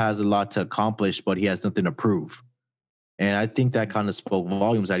still has a lot to accomplish, but he has nothing to prove. And I think that kind of spoke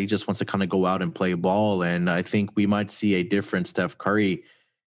volumes that he just wants to kind of go out and play ball. And I think we might see a different Steph Curry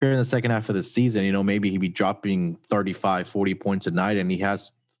here in the second half of the season. Maybe he'd be dropping 35, 40 points a night, and he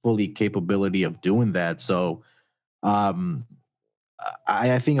has fully capability of doing that. So I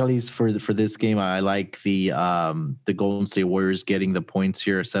think at least for this game, I like the Golden State Warriors getting the points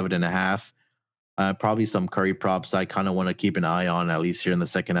here, 7.5. Probably some Curry props I kind of want to keep an eye on, at least here in the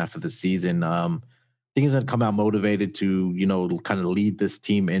second half of the season. I think he's going to come out motivated to, kind of lead this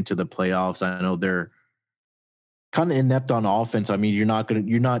team into the playoffs. I know they're kind of inept on offense. I mean, you're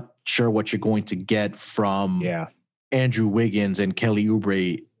not sure what you're going to get from Andrew Wiggins and Kelly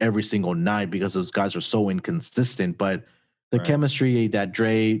Oubre every single night because those guys are so inconsistent. But the chemistry that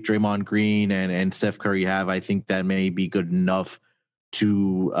Draymond Green and Steph Curry have, I think that may be good enough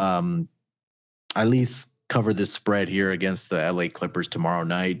to at least cover this spread here against the LA Clippers tomorrow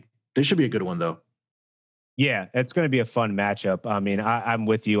night. This should be a good one, though. Yeah, it's going to be a fun matchup. I mean, I'm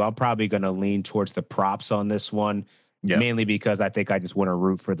with you. I'm probably going to lean towards the props on this one, mainly because I think I just want to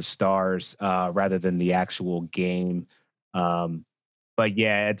root for the Stars rather than the actual game. But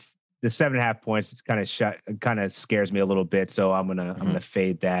yeah, it's the 7.5 points. It's kind of scares me a little bit. So I'm gonna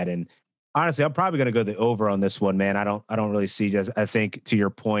fade that. And honestly, I'm probably gonna go the over on this one, man. I don't really see. I think to your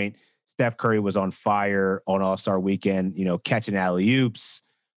point, Steph Curry was on fire on All-Star Weekend. Catching alley-oops.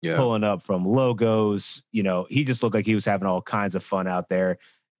 Pulling up from logos. He just looked like he was having all kinds of fun out there.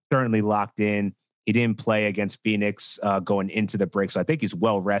 Certainly locked in. He didn't play against Phoenix going into the break. So I think he's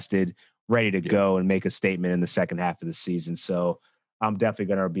well rested, ready to go and make a statement in the second half of the season. So I'm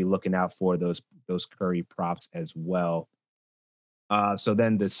definitely going to be looking out for those Curry props as well. So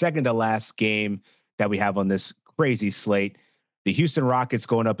then the second to last game that we have on this crazy slate, the Houston Rockets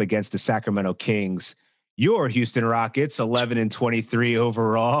going up against the Sacramento Kings. Your Houston Rockets, 11-23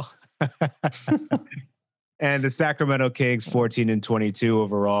 overall. And the Sacramento Kings, 14-22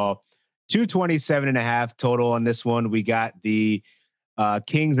 overall. 227.5 total on this one. We got the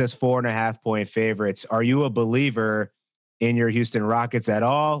Kings as 4.5 point favorites. Are you a believer in your Houston Rockets at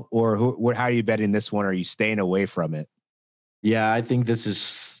all? Or how are you betting this one? Are you staying away from it? Yeah, I think this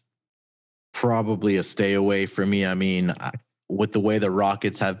is probably a stay away for me. I mean, with the way the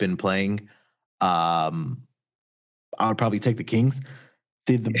Rockets have been playing, I would probably take the Kings.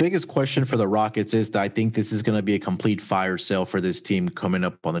 The biggest question for the Rockets is that I think this is going to be a complete fire sale for this team coming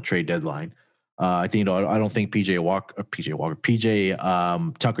up on the trade deadline. I think I don't think PJ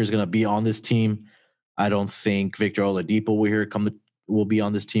Tucker is going to be on this team. I don't think Victor Oladipo will be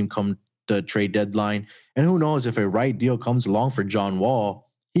on this team come the trade deadline. And who knows, if a right deal comes along for John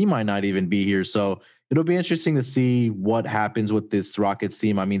Wall, he might not even be here. So it'll be interesting to see what happens with this Rockets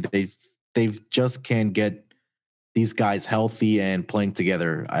team. I mean, they just can't get these guys healthy and playing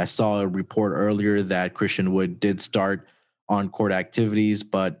together. I saw a report earlier that Christian Wood did start on court activities,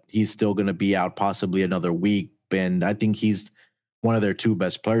 but he's still going to be out possibly another week and I think he's one of their two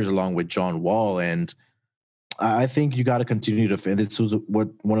best players along with John Wall. And I think you got to continue to, and this was what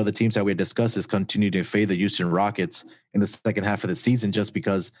one of the teams that we had discussed is continue to fade the Houston Rockets in the second half of the season, just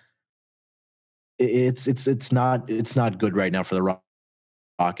because it's not good right now for the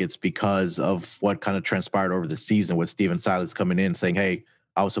Rockets because of what kind of transpired over the season with Steven Silas coming in saying, "Hey,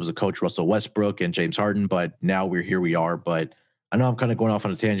 I was supposed to coach Russell Westbrook and James Harden, but now we're here. We are." But I know I'm kind of going off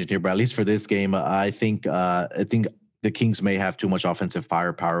on a tangent here, but at least for this game, I think the Kings may have too much offensive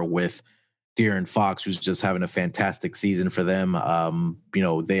firepower with De'Aaron Fox, who's just having a fantastic season for them.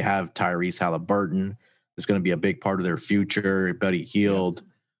 They have Tyrese Halliburton. It's going to be a big part of their future. Buddy Hield.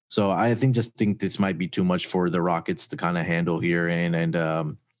 So I think this might be too much for the Rockets to kind of handle here,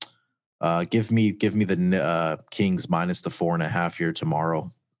 and give me the Kings minus the 4.5 here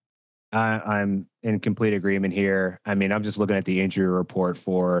tomorrow. I'm in complete agreement here. I mean, I'm just looking at the injury report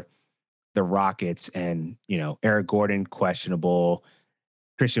for the Rockets, and Eric Gordon questionable,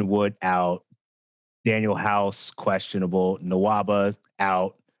 Christian Wood out, Daniel House questionable, Nawaba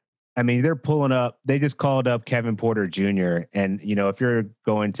out. I mean, they're pulling up. They just called up Kevin Porter Jr. And if you're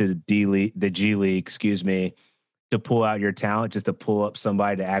going to the G League, excuse me, to pull out your talent, just to pull up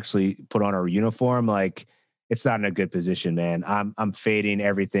somebody to actually put on a uniform, like it's not in a good position, man. I'm fading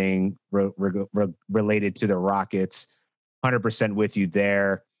everything related to the Rockets. 100% with you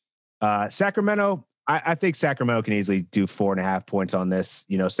there. Sacramento, I think Sacramento can easily do 4.5 points on this.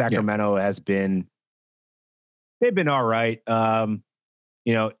 Sacramento they've been all right.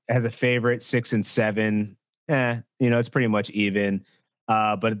 As a favorite, 6-7. It's pretty much even.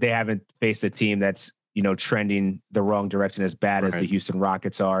 But they haven't faced a team that's, trending the wrong direction as bad as the Houston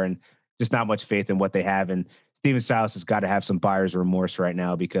Rockets are, and just not much faith in what they have. And Steven Silas has got to have some buyer's remorse right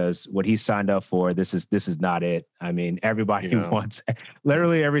now, because what he signed up for, this is not it. I mean, everybody wants,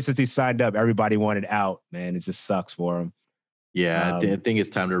 literally ever since he signed up, everybody wanted out, man. It just sucks for him. Yeah, I think it's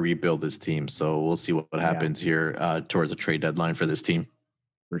time to rebuild this team. So we'll see what happens here towards the trade deadline for this team.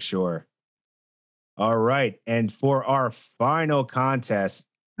 For sure. All right. And for our final contest,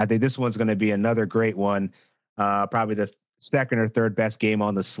 I think this one's going to be another great one. Probably the second or third best game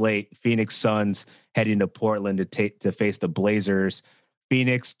on the slate. Phoenix Suns heading to Portland to face the Blazers.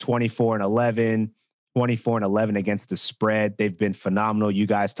 Phoenix 24-11, 24-11 against the spread. They've been phenomenal. You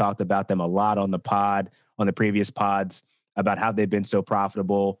guys talked about them a lot on the previous pods, about how they've been so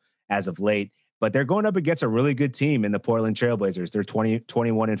profitable as of late. But they're going up against a really good team in the Portland Trailblazers. They're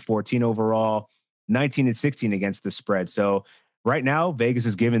 21-14 overall, 19-16 against the spread. So right now, Vegas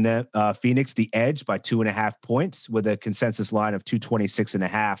is giving them Phoenix the edge by 2.5 points with a consensus line of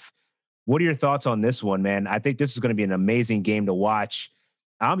 226.5. What are your thoughts on this one, man? I think this is going to be an amazing game to watch.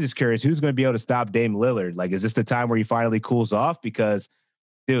 I'm just curious, who's going to be able to stop Dame Lillard? Like, is this the time where he finally cools off? Because,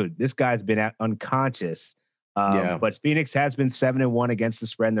 dude, this guy's been unconscious. But Phoenix has been 7-1 against the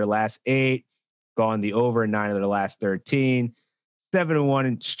spread in their last 8, gone the over in 9 of their last 13,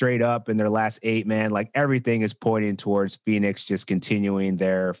 7-1 straight up in their last 8, man. Like, everything is pointing towards Phoenix just continuing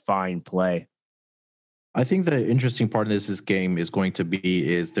their fine play. I think the interesting part of this game is going to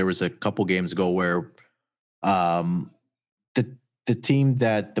be there was a couple games ago where the team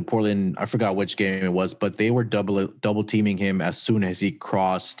that the Portland, I forgot which game it was, but they were double teaming him as soon as he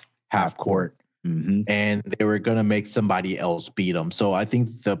crossed half court. Mm-hmm. And they were going to make somebody else beat them. So I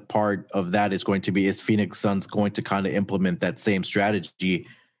think the part of that is going to be, is Phoenix Suns going to kind of implement that same strategy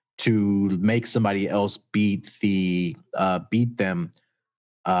to make somebody else beat them.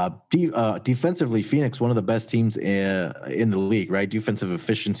 Defensively, Phoenix, one of the best teams in the league, right? Defensive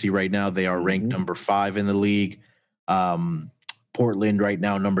efficiency right now, they are ranked number 5 in the league. Portland right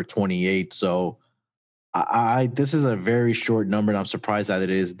now, number 28. So this is a very short number, and I'm surprised that it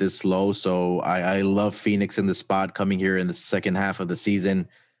is this low. So I love Phoenix in the spot coming here in the second half of the season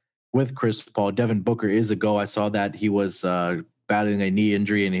with Chris Paul. Devin Booker is a go. I saw that he was battling a knee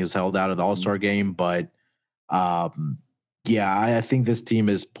injury and he was held out of the All-Star game. But I think this team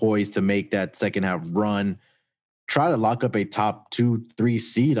is poised to make that second half run, try to lock up a top 2-3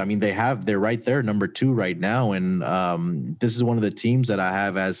 seed. I mean, they're right there, number 2 right now. And this is one of the teams that I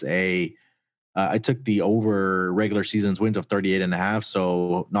have as I took the over regular season's wins of 38.5.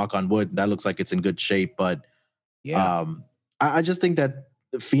 So knock on wood, that looks like it's in good shape. But I just think that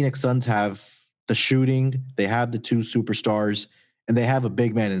the Phoenix Suns have the shooting, they have the 2 superstars, and they have a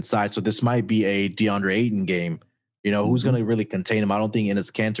big man inside. So this might be a DeAndre Ayton game. Who's going to really contain him? I don't think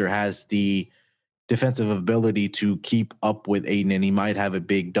Enes Kanter has the defensive ability to keep up with Ayton, and he might have a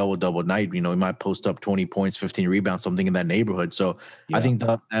big double night. He might post up 20 points, 15 rebounds, something in that neighborhood. So I think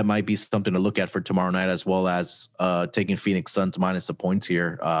that might be something to look at for tomorrow night, as well as taking Phoenix Suns minus the points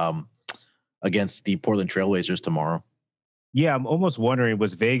here. against the Portland Trailblazers tomorrow. Yeah, I'm almost wondering,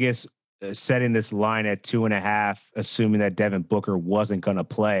 was Vegas setting this line at 2.5, assuming that Devin Booker wasn't going to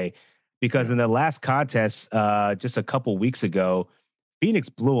play? Because in the last contest, just a couple weeks ago, Phoenix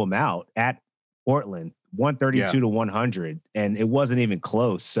blew them out at Portland, 132 to 100, and it wasn't even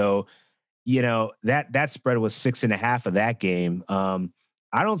close. So, that spread was 6.5 of that game.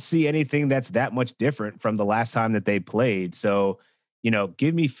 I don't see anything that's that much different from the last time that they played. So,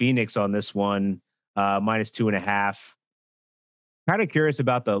 give me Phoenix on this one, minus 2.5. Kind of curious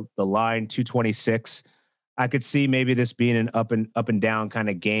about the line 226. I could see maybe this being an up and down kind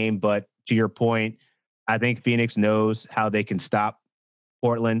of game, but to your point, I think Phoenix knows how they can stop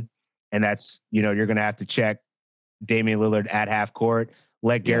Portland, and that's you're going to have to check Damian Lillard at half court,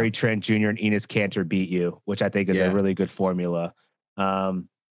 let Gary Trent Jr. and Enes Kanter beat you, which I think is a really good formula. And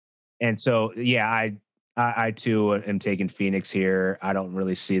so, I too am taking Phoenix here. I don't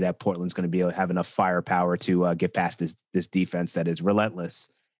really see that Portland's going to be able to have enough firepower to get past this defense that is relentless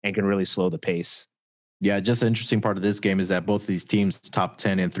and can really slow the pace. Yeah, just an interesting part of this game is that both of these teams top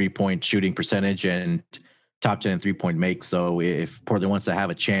 10 in 3-point shooting percentage and top 10 in 3-point make. So if Portland wants to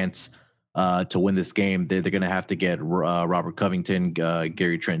have a chance to win this game, they're going to have to get Robert Covington,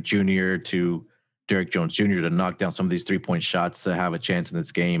 Gary Trent Jr. to Derek Jones Jr. to knock down some of these 3-point shots to have a chance in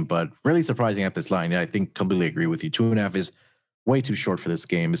this game. But really surprising at this line. I think completely agree with you. 2.5 is way too short for this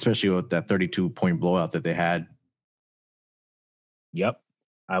game, especially with that 32-point blowout that they had. Yep.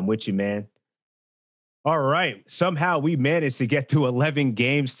 I'm with you, man. All right. Somehow we managed to get to 11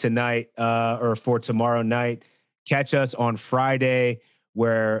 games tonight, or for tomorrow night. Catch us on Friday,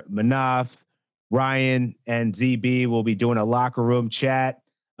 where Manaf, Ryan, and ZB will be doing a locker room chat,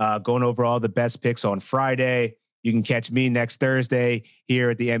 going over all the best picks on Friday. You can catch me next Thursday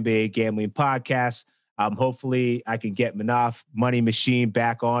here at the NBA Gambling Podcast. Hopefully I can get Manaf Money Machine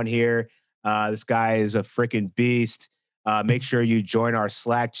back on here. This guy is a freaking beast. Make sure you join our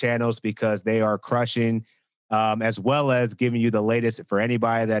Slack channels because they are crushing, as well as giving you the latest for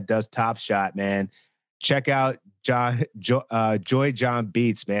anybody that does Top Shot, man. Check out Joy John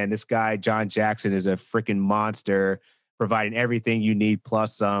Beats, man. This guy, John Jackson, is a freaking monster, providing everything you need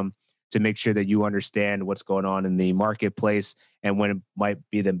plus some to make sure that you understand what's going on in the marketplace and when it might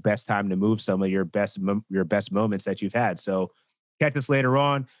be the best time to move some of your best moments that you've had. So catch us later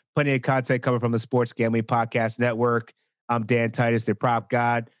on. Plenty of content coming from the Sports Gambling Podcast Network. I'm Dan Titus, the prop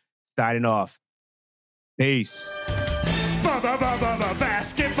god, signing off. Peace.